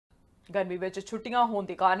गर्मी में छुट्टियां होने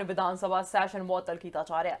के कारण विधानसभा सैशन मुअत्तल किया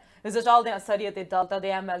जा रहा है। इस चलदे सरी ते दलता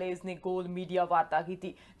के MLAs ने गोल मीडिया वार्ता की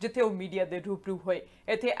जिथे वह मीडिया के रूबरू हुए।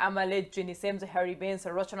 इत्थे MLA जिनी सिम्स, हैरी बेंस,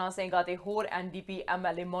 रचना सिंह ते होर NDP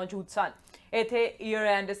MLA मौजूद सन। इत्थे ईयर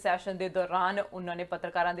एंड सैशन के दौरान उन्होंने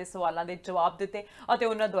पत्रकारों के सवालों के जवाब दिते और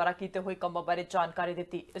उन्होंने द्वारा किए हुए कामों बारे जानकारी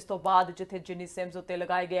दी। इस तो बाद जिथे जिनी सिम्स उत्ते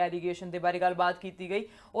लगाए गए एलीगेशन के बारे गलबात की गई,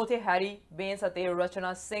 उत्थे हैरी बेंस और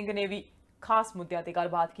रचना सिंह ने भी खास मुद्दों पर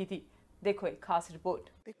गलबात की। देखो एक खास रिपोर्ट।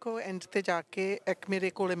 देखो एंड ते जाके एक मेरे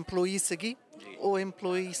को एम्पलॉई सीगी, वो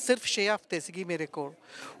एम्पलॉई सिर्फ 6 हफ्ते सीगी मेरे को,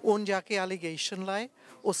 उन जाके एलीगेशन लाए,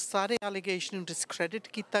 उस सारे एलीगेशन डिसक्रेडिट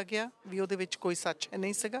किया गया भी ਉਹਦੇ ਵਿੱਚ कोई सच है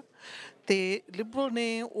नहीं ਸੀਗਾ ਤੇ ਲਿਬਰਲ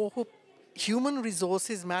ਨੇ ਉਹ ਹਿਊਮਨ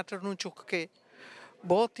ਰਿਸੋਰਸਿਸ ਮੈਟਰ ਨੂੰ ਚੁੱਕ ਕੇ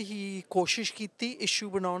ਬਹੁਤ ਹੀ ਕੋਸ਼ਿਸ਼ ਕੀਤੀ ਇਸ਼ੂ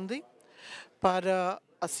ਬਣਾਉਣ ਦੀ, ਪਰ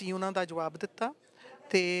ਅਸੀਂ ਉਹਨਾਂ ਦਾ ਜਵਾਬ ਦਿੱਤਾ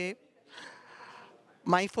ਤੇ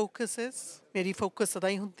माई फोकस इज मेरी फोकस सदा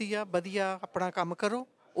ही होंगी आ वधिया अपना काम करो,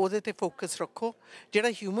 ਉਹਦੇ ਤੇ फोकस रखो, ਜਿਹੜਾ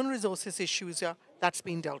ਹਿਊਮਨ ਰਿਸੋਰਸਿਸ ਇਸ਼ੂਜ਼ ਆ दैट्स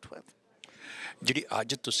बीन डेल्ट विद। ਜਿਹੜੀ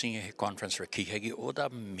ਅੱਜ ਤੁਸੀਂ ਇਹ ਕਾਨਫਰੰਸ ਰੱਖੀ ਹੈਗੀ ਉਹਦਾ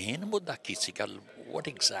ਮੇਨ ਮੁੱਦਾ ਕੀ ਸੀਗਾ? ਵਾਟ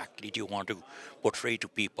exactly do you want to portray to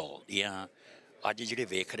people, ਜਾਂ ਅੱਜ ਜਿਹੜੇ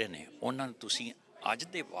ਵੇਖ ਰਹੇ ਨੇ ਉਹਨਾਂ ਨੂੰ ਤੁਸੀਂ ਅੱਜ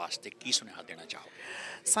ਦੇ ਵਾਸਤੇ ਕੀ ਸੁਨੇਹਾ ਦੇਣਾ ਚਾਹੋਗੇ?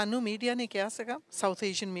 ਸਾਨੂੰ ਮੀਡੀਆ ਨੇ ਕਿਹਾ ਸੀਗਾ, ਸਾਊਥ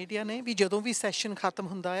ਏਸ਼ੀਅਨ ਮੀਡੀਆ ਨੇ, ਵੀ ਜਦੋਂ ਵੀ ਸੈਸ਼ਨ ਖਤਮ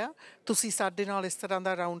ਹੁੰਦਾ ਆ ਤੁਸੀਂ ਸਾਡੇ ਨਾਲ ਇਸ ਤਰ੍ਹਾਂ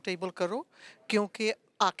ਦਾ ਰਾਊਂਡ ਟੇਬਲ ਕਰੋ, ਕਿਉਂਕਿ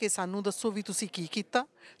ਆ ਕੇ ਸਾਨੂੰ ਦੱਸੋ ਵੀ ਤੁਸੀਂ ਕੀ ਕੀਤਾ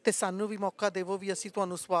ਤੇ ਸਾਨੂੰ ਵੀ ਮੌਕਾ ਦੇਵੋ ਵੀ ਅਸੀਂ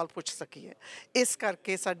ਤੁਹਾਨੂੰ ਸਵਾਲ ਪੁੱਛ ਸਕੀਏ। ਇਸ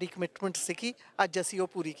ਕਰਕੇ ਸਾਡੀ ਕਮਿਟਮੈਂਟ ਸੀਗੀ, ਅੱਜ ਅਸੀਂ ਉਹ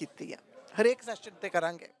ਪੂਰੀ ਕੀਤੀ ਆ, ਹਰੇਕ ਸੈਸ਼ਨ ਤੇ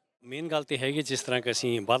ਕਰਾਂਗੇ। ਮੇਨ ਗੱਲ ਤਾਂ ਹੈਗੀ ਜਿਸ ਤਰ੍ਹਾਂ ਕਿ ਅਸੀਂ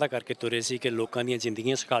ਵਾਅਦਾ ਕਰਕੇ ਤੁਰੇ ਸੀ ਕਿ ਲੋਕਾਂ ਦੀਆਂ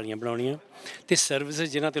ਜ਼ਿੰਦਗੀਆਂ ਸੁਖਾਲੀਆਂ ਬਣਾਉਣੀਆਂ ਅਤੇ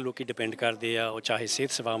ਸਰਵਿਸਿਜ਼ ਜਿਨ੍ਹਾਂ 'ਤੇ ਲੋਕ ਡਿਪੈਂਡ ਕਰਦੇ ਆ, ਉਹ ਚਾਹੇ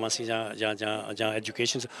ਸਿਹਤ ਸੇਵਾਵਾਂ ਸੀ ਜਾਂ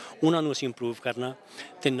ਐਜੂਕੇਸ਼ਨ, ਉਹਨਾਂ ਨੂੰ ਅਸੀਂ ਇੰਪਰੂਵ ਕਰਨਾ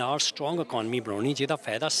ਅਤੇ ਨਾਲ ਸਟਰੋਂਗ ਇਕੋਨਮੀ ਬਣਾਉਣੀ ਜਿਹਦਾ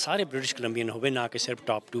ਫਾਇਦਾ ਸਾਰੇ ਬ੍ਰਿਟਿਸ਼ ਕੋਲੰਬੀਆ ਨੂੰ ਹੋਵੇ, ਨਾ ਕਿ ਸਿਰਫ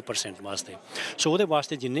ਟਾਪ 2% ਵਾਸਤੇ। ਸੋ ਉਹਦੇ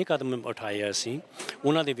ਵਾਸਤੇ ਜਿੰਨੇ ਕਦਮ ਉਠਾਏ ਅਸੀਂ,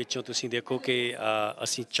 ਉਹਨਾਂ ਦੇ ਵਿੱਚੋਂ ਤੁਸੀਂ ਦੇਖੋ ਕਿ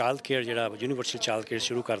ਅਸੀਂ ਚਾਈਲਡ ਕੇਅਰ ਜਿਹੜਾ ਯੂਨੀਵਰਸਲ ਚਾਈਲਡ ਕੇਅਰ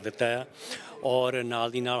ਸ਼ੁਰੂ ਕਰ ਦਿੱਤਾ ਆ, ਔਰ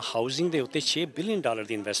ਨਾਲ ਦੀ ਨਾਲ ਹਾਊਸਿੰਗ ਦੇ ਉੱਤੇ $6 ਬਿਲੀਅਨ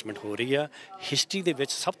ਦੀ ਇਨਵੈਸਟਮੈਂਟ ਹੋ ਰਹੀ ਆ। ਹਿਸਟਰੀ ਦੇ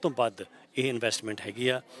ਵਿੱਚ ਸਭ ਤੋਂ ਵੱਧ ਇਹ ਇਨਵੈਸਟਮੈਂਟ ਹੈਗੀ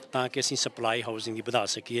ਆ ਤਾਂ ਕਿ ਅਸੀਂ ਸਪਲਾਈ ਹਾਊਸਿੰਗ ਦੀ ਵਧਾ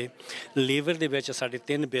ਸਕੀਏ। ਲੇਬਰ ਦੇ ਵਿੱਚ ਸਾਡੇ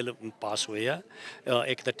 3 ਬਿੱਲ ਪਾਸ ਹੋਏ ਆ,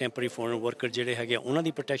 ਇੱਕ ਤਾਂ ਟੈਂਪਰਰੀ ਫੋਰਨ ਵਰਕਰ ਜਿਹੜੇ ਹੈਗੇ ਆ ਉਹਨਾਂ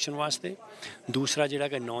ਦੀ ਪ੍ਰੋਟੈਕਸ਼ਨ ਵਾਸਤੇ, ਦੂਸਰਾ ਜਿਹੜਾ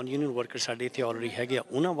ਕਿ ਨਾਨ ਯੂਨੀਅਨ ਵਰਕਰ ਸਾਡੇ ਇੱਥੇ ਆਲਰੇਡੀ ਹੈਗੇ ਆ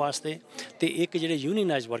ਉਹਨਾਂ ਵਾਸਤੇ, ਅਤੇ ਇੱਕ ਜਿਹੜੇ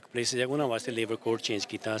ਯੂਨੀਅਨਾਈਜ਼ ਵਰਕ ਪਲੇਸਿਸ ਹੈ ਉਹਨਾਂ ਵਾਸਤੇ ਲੇਬਰ ਕੋਡ ਚੇਂਜ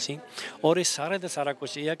ਕੀਤਾ ਅਸੀਂ। ਔਰ ਇਹ ਸਾਰਾ ਦਾ ਸਾਰਾ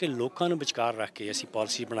ਕੁਛ ਇਹ ਆ ਕਿ ਲੋਕਾਂ ਨੂੰ ਵਿਚਕਾਰ ਰੱਖ ਕੇ ਅਸੀਂ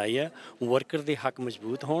ਪਾਲਿਸੀ ਬਣਾਈ ਹੈ, ਵਰਕਰ ਦੇ ਹੱਕ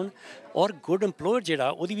ਮਜ਼ਬੂਤ ਹੋਣ ਔਰ ਗੁੱਡ ਇੰਪਲੋਇਰ ਜਿਹੜਾ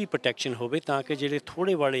ਉਹਦੀ ਵੀ ਪ੍ਰੋਟੈਕਸ਼ਨ ਹੋਵੇ, ਤਾਂ ਕਿ ਜਿਹੜੇ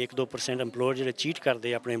ਥੋੜ੍ਹੇ ਵਾਲੇ 1-2% ਇੰਪਲੋਇਰ ਜਿਹੜੇ ਚੀਟ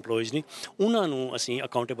ਕਰਦੇ ਆਪਣੇ ਇੰਪਲੋਈਜ਼ ਨੂੰ, ਉਹਨਾਂ ਨੂੰ ਅਸੀਂ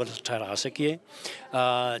ਅਕਾਊਂਟੇਬਲ ਠਹਿਰਾ ਸਕੀਏ।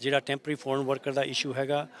 ਜਿਹੜਾ ਟੈਂਪਰਰੀ ਫੋਰਨ ਵਰਕਰ ਦਾ ਇਸ਼ੂ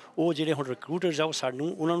ਹੈਗਾ, ਉਹ ਜਿਹੜੇ ਹੁਣ ਰਿਕਰੂਟਰਸ ਆ ਉਹ ਸਾਨੂੰ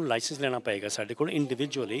ਉਹਨਾਂ ਨੂੰ ਲਾਇਸੈਂਸ ਲੈਣਾ ਪਏਗਾ ਸਾਡੇ ਕੋਲ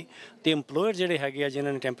ਇੰਡੀਵਿਜੂਅਲੀ, ਅਤੇ ਇੰਪਲੋਇਰ ਜਿਹੜੇ ਹੈਗੇ ਆ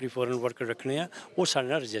ਜਿਨ੍ਹਾਂ ਨੇ ਟੈਂਪਰਰੀ ਫੋਰਨ ਵਰਕਰ ਰੱਖਣੇ ਆ ਉਹ ਸਾਡੇ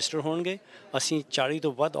ਨਾਲ ਰਜਿਸਟਰ ਹੋਣਗੇ। ਅਸੀਂ 40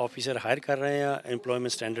 ਤੋਂ ਵੱਧ ਆਫਿਸਰ ਹਾਇਰ ਕਰ ਰਹੇ ਹਾਂ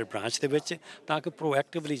ਇੰਪਲੋਇਮੈਂਟ ਸਟੈਂਡਰਡ ਬ੍ਰਾਂਚ ਦੇ ਵਿੱਚ, ਤਾਂ ਕਿ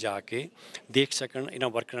ਪ੍ਰੋਐਕਟਿਵਲੀ ਜਾ ਕੇ ਦੇਖ ਸਕਣ, ਇਹਨਾਂ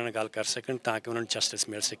ਵਰਕਰਾਂ ਨਾਲ ਗੱਲ ਕਰ ਸਕਣ, ਤਾਂ ਕਿ ਉਹਨਾਂ ਨੂੰ ਜਸਟਿਸ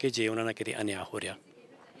ਮਿਲ ਸਕੇ ਜੇ ਉਹਨਾਂ ਨਾਲ ਕਿਤੇ ਅਨਿਆਂ ਹੋ ਰਿਹਾ।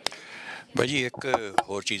 ਭਾਅ ਜੀ ਇੱਕ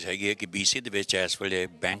ਹੋਰ ਚੀਜ਼ ਹੈਗੀ ਹੈ ਕਿ BC ਦੇ ਵਿੱਚ ਇਸ ਵੇਲੇ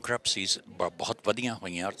ਬੈਂਕਰਪਸੀਜ਼ ਬਹੁਤ ਵਧੀਆਂ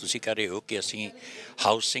ਹੋਈਆਂ, ਔਰ ਤੁਸੀਂ ਕਹਿ ਰਹੇ ਹੋ ਕਿ ਅਸੀਂ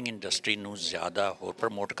ਹਾਊਸਿੰਗ ਇੰਡਸਟਰੀ ਨੂੰ ਜ਼ਿਆਦਾ ਹੋਰ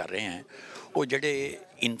ਪ੍ਰਮੋਟ ਕਰ ਰਹੇ ਹਾਂ। ਉਹ ਜਿਹੜੇ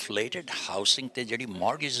ਇਨਫਲੇਟਡ ਹਾਊਸਿੰਗ 'ਤੇ ਜਿਹੜੀ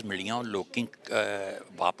ਮੌਰਗੇਜ ਮਿਲੀਆਂ ਉਹ ਲੋਕ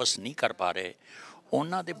ਵਾਪਸ ਨਹੀਂ ਕਰ ਪਾ ਰਹੇ,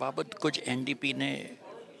 ਉਹਨਾਂ ਦੇ ਬਾਬਤ ਕੁਝ NDP ਨੇ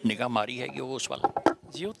ਨਿਗਾਹ ਮਾਰੀ ਹੈਗੀ ਉਸ ਵੱਲ?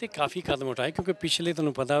 ਜੀ ਉਹ 'ਤੇ ਕਾਫੀ ਕਦਮ ਉਠਾਏ, ਕਿਉਂਕਿ ਪਿਛਲੇ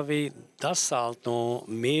ਤੁਹਾਨੂੰ ਪਤਾ ਵੀ 10 ਸਾਲ ਤੋਂ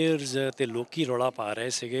ਮੇਅਰਜ਼ ਅਤੇ ਲੋਕੀ ਰੌਲਾ ਪਾ ਰਹੇ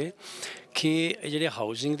ਸੀਗੇ ਕਿ ਜਿਹੜੇ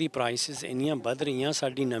ਹਾਊਸਿੰਗ ਦੀ ਪ੍ਰਾਈਸਿਸ ਇੰਨੀਆਂ ਵੱਧ ਰਹੀਆਂ,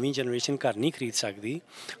 ਸਾਡੀ ਨਵੀਂ ਜਨਰੇਸ਼ਨ ਘਰ ਨਹੀਂ ਖਰੀਦ ਸਕਦੀ।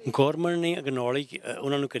 ਗੌਰਮੈਂਟ ਨੇ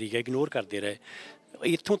ਉਹਨਾਂ ਨੂੰ ਕਰੀ ਗਿਆ, ਇਗਨੋਰ ਕਰਦੇ ਰਹੇ।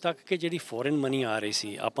 ਇੱਥੋਂ ਤੱਕ ਕਿ ਜਿਹੜੀ ਫੋਰਨ ਮਨੀ ਆ ਰਹੀ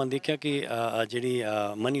ਸੀ, ਆਪਾਂ ਦੇਖਿਆ ਕਿ ਜਿਹੜੀ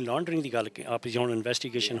ਮਨੀ ਲਾਂਡਰਿੰਗ ਦੀ ਗੱਲ ਆਪਣੀ ਹੁਣ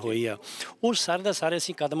ਇਨਵੈਸਟੀਗੇਸ਼ਨ ਹੋਈ ਆ, ਉਹ ਸਾਰੇ ਦਾ ਸਾਰੇ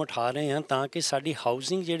ਅਸੀਂ ਕਦਮ ਉਠਾ ਰਹੇ ਹਾਂ ਤਾਂ ਕਿ ਸਾਡੀ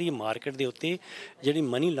ਹਾਊਸਿੰਗ ਜਿਹੜੀ ਮਾਰਕੀਟ ਦੇ ਉੱਤੇ ਜਿਹੜੀ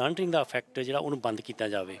ਮਨੀ ਲਾਂਡਰਿੰਗ ਦਾ ਇਫੈਕਟ ਜਿਹੜਾ ਉਹਨੂੰ ਬੰਦ ਕੀਤਾ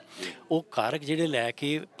ਜਾਵੇ। ਉਹ ਘਰ ਜਿਹੜੇ ਲੈ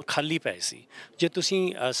ਕੇ ਖਾਲੀ ਪਏ ਸੀ, ਜੇ ਤੁਸੀਂ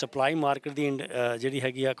ਸਪਲਾਈ ਮਾਰਕੀਟ ਦੀ ਜਿਹੜੀ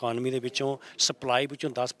ਹੈਗੀ ਆ ਇਕੋਨਮੀ ਦੇ ਵਿੱਚੋਂ ਸਪਲਾਈ ਵਿੱਚੋਂ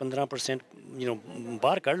 10-15%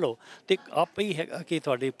 ਬਾਹਰ ਕੱਢ ਲਓ ਅਤੇ ਆਪੇ ਹੀ ਹੈਗਾ ਕਿ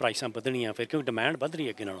ਤੁਹਾਡੀ ਪ੍ਰਾਈਸਾਂ ਵਧਣੀਆਂ ਫਿਰ, ਕਿਉਂਕਿ ਡਿਮਾਂਡ ਵੱਧ ਰਹੀ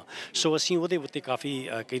ਹੈ ਅੱਗੇ ਨਾਲੋਂ। ਸੋ ਅਸੀਂ ਉਹਦੇ ਉੱਤੇ ਕਾਫੀ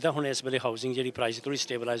ਕਹਿੰਦਾ ਹੁਣ ਇਸ ਵੇਲੇ ਹਾਊਸਿੰਗ ਜਿਹੜੀ ਪ੍ਰਾਈਸ ਥੋੜ੍ਹੀ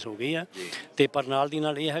ਸਟੇਬਲਾਈਜ਼ ਹੋ ਗਈ ਆ, ਅਤੇ ਪਰ ਨਾਲ ਦੀ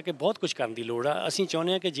ਨਾਲ ਇਹ ਹੈ ਕਿ ਬਹੁਤ ਕੁਛ ਕਰਨ ਦੀ ਲੋੜ ਆ। ਅਸੀਂ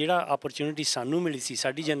ਚਾਹੁੰਦੇ ਹਾਂ ਕਿ ਜਿਹੜਾ ਆਪਰਚੁਨਿਟੀ ਸਾਨੂੰ ਮਿਲੀ ਸੀ,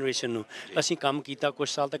 ਸਾਡੀ ਜਨਰੇਸ਼ਨ ਨੂੰ, ਅਸੀਂ ਕੰਮ ਕੀਤਾ ਕੁਛ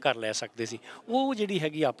ਸਾਲ ਤੱਕ ਘਰ ਲੈ ਸਕਦੇ ਸੀ, ਉਹ ਜਿਹੜੀ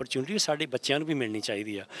ਹੈਗੀ ਆਪਰਚੁਨਿਟੀ ਸਾਡੇ ਬੱਚਿਆਂ ਨੂੰ ਵੀ ਮਿਲਣੀ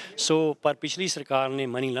ਚਾਹੀਦੀ ਆ। ਸੋ ਪਰ ਪਿਛਲੀ ਸਰਕਾਰ ਨੇ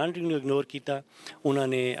ਮਨੀ ਲਾਂਡਰਿੰਗ ਨੂੰ ਇਗਨੋਰ ਕੀਤਾ, ਉਹਨਾਂ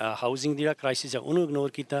ਨੇ ਹਾਊਸਿੰਗ ਜਿਹੜਾ ਕ੍ਰਾਈਸਿਸ ਆ ਉਹਨੂੰ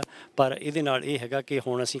ਇਗਨੋਰ ਕੀਤਾ, ਪਰ ਇਹਦੇ ਨਾਲ ਇਹ ਹੈਗਾ ਕਿ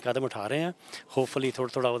ਹੁਣ ਅਸੀਂ ਕਦਮ ਉਠਾ ਰਹੇ ਹਾਂ, ਹੋਪਫੁਲੀ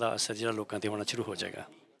ਥੋੜ੍ਹਾ ਉਹਦਾ ਅਸਰ ਜਿਹੜਾ ਲੋਕਾਂ 'ਤੇ ਹੋਣਾ ਸ਼ੁਰੂ ਹੋ ਜਾਏਗਾ।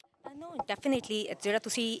 No, definitely ਜਿਹੜਾ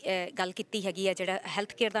ਤੁਸੀਂ ਗੱਲ ਕੀਤੀ ਹੈਗੀ ਹੈ, ਜਿਹੜਾ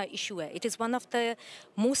ਹੈਲਥ ਕੇਅਰ ਦਾ ਇਸ਼ੂ ਹੈ, it is one of the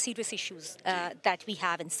most serious issues that we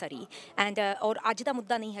have in Surrey and ਔਰ ਅੱਜ ਦਾ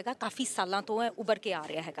ਮੁੱਦਾ ਨਹੀਂ ਹੈਗਾ, ਕਾਫੀ ਸਾਲਾਂ ਤੋਂ ਉੱਭਰ ਕੇ ਆ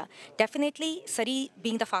ਰਿਹਾ ਹੈਗਾ। Definitely Surrey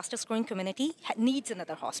being the fastest growing community needs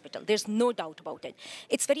another hospital. There's no doubt about it.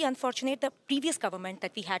 It's very unfortunate the previous government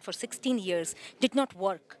that we had for 16 years did not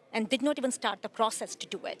work and did not even start the process to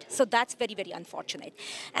do it. So that's very, very unfortunate.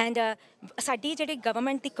 And ਸਾਡੀ ਜਿਹੜੀ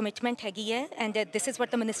government ਦੀ commitment ਹੈਗੀ ਹੈ, and this is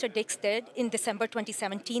what the Minister Dix did in December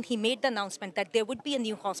 2017. He made the announcement that there would be a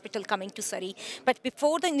new hospital coming to Surrey. But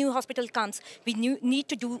before the new hospital comes, we need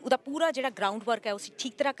to do ਉਹਦਾ ਪੂਰਾ ਜਿਹੜਾ ground work ਹੈ ਉਸ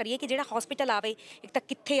ਠੀਕ ਤਰ੍ਹਾਂ ਕਰੀਏ ਕਿ ਜਿਹੜਾ hospital ਆਵੇ ਇੱਕ ਤਾਂ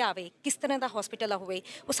ਕਿੱਥੇ ਆਵੇ, ਕਿਸ ਤਰ੍ਹਾਂ ਦਾ hospital ਹੋਵੇ,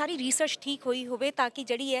 ਉਹ ਸਾਰੀ research ਠੀਕ ਹੋਈ ਹੋਵੇ ਤਾਂ ਕਿ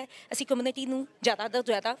ਜਿਹੜੀ ਹੈ ਅਸੀਂ community ਨੂੰ ਜ਼ਿਆਦਾ ਤੋਂ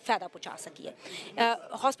ਜ਼ਿਆਦਾ ਫਾਇਦਾ ਪਹੁੰਚਾ ਸਕੀਏ.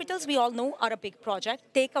 Hospitals we all know are a big project,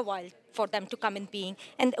 take a while for them to come in being,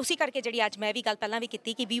 and ਉਸੀ ਕਰਕੇ ਜਿਹੜੀ ਅੱਜ ਮੈਂ ਵੀ ਗੱਲ ਪਹਿਲਾਂ ਵੀ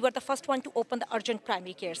ਕੀਤੀ ਕਿ we were the first one to open the urgent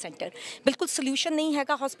primary care center. ਬਿਲਕੁਲ solution ਨਹੀਂ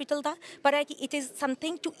ਹੈਗਾ hospital ਦਾ, ਪਰ ਹੈ ਕਿ it is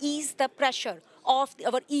something to ease the pressure of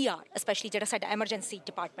our ER, especially ਜਿਹੜਾ ਸਾਡਾ emergency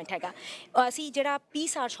department ਹੈਗਾ. ਅਸੀਂ ਜਿਹੜਾ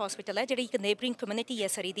ਪੀਸ ਆਰਚ hospital ਹੈ ਜਿਹੜੀ ਇੱਕ neighboring community ਹੈ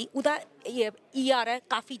ਸਰੀ ਦੀ, ਉਹਦਾ ER ਹੈ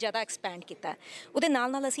ਕਾਫੀ ਜ਼ਿਆਦਾ expand ਕੀਤਾ. ਉਹਦੇ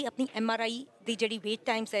ਨਾਲ ਅਸੀਂ ਆਪਣੀ MRI ਦੀ ਜਿਹੜੀ ਵੇਟ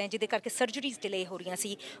ਟਾਈਮਸ ਹੈ ਜਿਹਦੇ ਕਰਕੇ ਸਰਜਰੀਜ਼ ਡਿਲੇ ਹੋ ਰਹੀਆਂ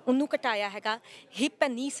ਸੀ ਉਹਨੂੰ ਘਟਾਇਆ ਹੈਗਾ. ਹਿਪ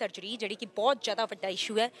ਐਂਡ ਨੀ ਸਰਜਰੀ ਜਿਹੜੀ ਕਿ ਬਹੁਤ ਜ਼ਿਆਦਾ ਵੱਡਾ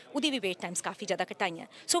ਇਸ਼ੂ ਹੈ ਉਹਦੀ ਵੀ ਵੇਟ ਟਾਈਮਸ ਕਾਫੀ ਜ਼ਿਆਦਾ ਘਟਾਈਆਂ.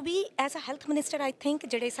 ਸੋ ਵੀ as a health minister I think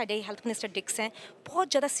ਜਿਹੜੇ ਸਾਡੇ ਹੈਲਥ ਮਿਨਿਸਟਰ ਡਿਕਸ ਹੈ ਬਹੁਤ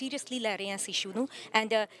ਜ਼ਿਆਦਾ ਸੀਰੀਅਸਲੀ ਲੈ ਰਹੇ ਆ ਇਸ ਇਸ਼ੂ ਨੂੰ,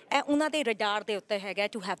 ਐਂਡ ਉਹਨਾਂ ਦੇ ਰਡਾਰ ਦੇ ਉੱਤੇ ਹੈਗਾ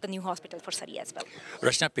to have the new hospital for Surrey as well.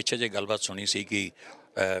 ਰਚਨਾ ਪਿੱਛੇ ਜੇ ਗੱਲਬਾਤ ਸੁਣੀ ਸੀ ਕਿ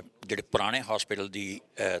ਜਿਹੜੇ ਪੁਰਾਣੇ ਹਸਪੀਟਲ ਦੀ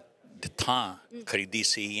ਥਾਂ ਖਰੀਦੀ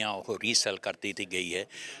ਸੀ ਜਾਂ ਉਹ ਰੀਸੈਲ ਕਰ ਦਿੱਤੀ ਗਈ ਹੈ,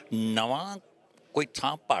 ਨਵਾਂ ਕੋਈ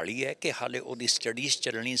ਥਾਂ ਭਾਲੀ ਹੈ ਕਿ ਹਾਲੇ ਉਹਦੀ ਸਟੱਡੀਜ਼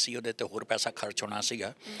ਚੱਲਣੀ ਸੀ, ਉਹਦੇ 'ਤੇ ਹੋਰ ਪੈਸਾ ਖਰਚ ਹੋਣਾ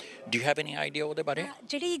ਸੀਗਾ? Do you have any idea ਉਹਦੇ ਬਾਰੇ?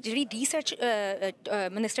 ਜਿਹੜੀ ਰਿਸਰਚ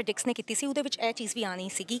ਮਿਨਿਸਟਰ ਡਿਕਸ ਨੇ ਕੀਤੀ ਸੀ ਉਹਦੇ ਵਿੱਚ ਇਹ ਚੀਜ਼ ਵੀ ਆਣੀ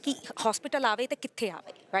ਸੀਗੀ ਕਿ ਹਸਪੀਟਲ ਆਵੇ ਤਾਂ ਕਿੱਥੇ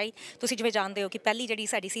ਆਵੇ, ਰਾਈਟ? ਤੁਸੀਂ ਜਿਵੇਂ ਜਾਣਦੇ ਹੋ ਕਿ ਪਹਿਲੀ ਜਿਹੜੀ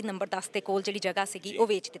ਸਾਡੀ ਸੀ ਨੰਬਰ 10 ਦੇ ਕੋਲ ਜਿਹੜੀ ਜਗ੍ਹਾ ਸੀਗੀ ਉਹ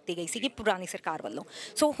ਵੇਚ ਦਿੱਤੀ ਗਈ ਸੀਗੀ ਪੁਰਾਣੀ ਸਰਕਾਰ ਵੱਲੋਂ.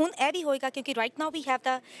 ਸੋ ਹੁਣ ਇਹ ਵੀ ਹੋਏਗਾ ਕਿਉਂਕਿ right now we have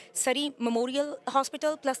the Surrey memorial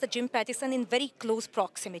hospital plus the gym Pattison in very close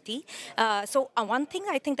ਪ੍ਰੋਕਸਿਮਿਟੀ. So one thing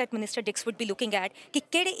I think that minister ਡਿਕਸ wood B looking at ਕਿ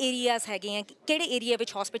ਕਿਹੜੇ ਏਰੀਆਜ਼ ਹੈਗੇ ਆ, ਕਿਹੜੇ ਏਰੀਆ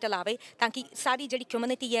ਵਿੱਚ ਹਸਪੀਟਲ ਆਵੇ ਤਾਂ ਕਿ ਸਾਰੀ ਜਿਹੜੀ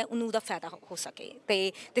ਕਮਿਊਨਿਟੀ ਹੈ ਉਹਨੂੰ ਉਹਦਾ ਫਾਇਦਾ ਹੋ ਸਕੇ. ਤੇ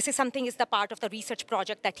this is something is the part of the research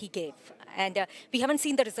project that he gave, and we haven't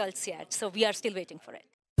seen the results yet, so we are still waiting for it.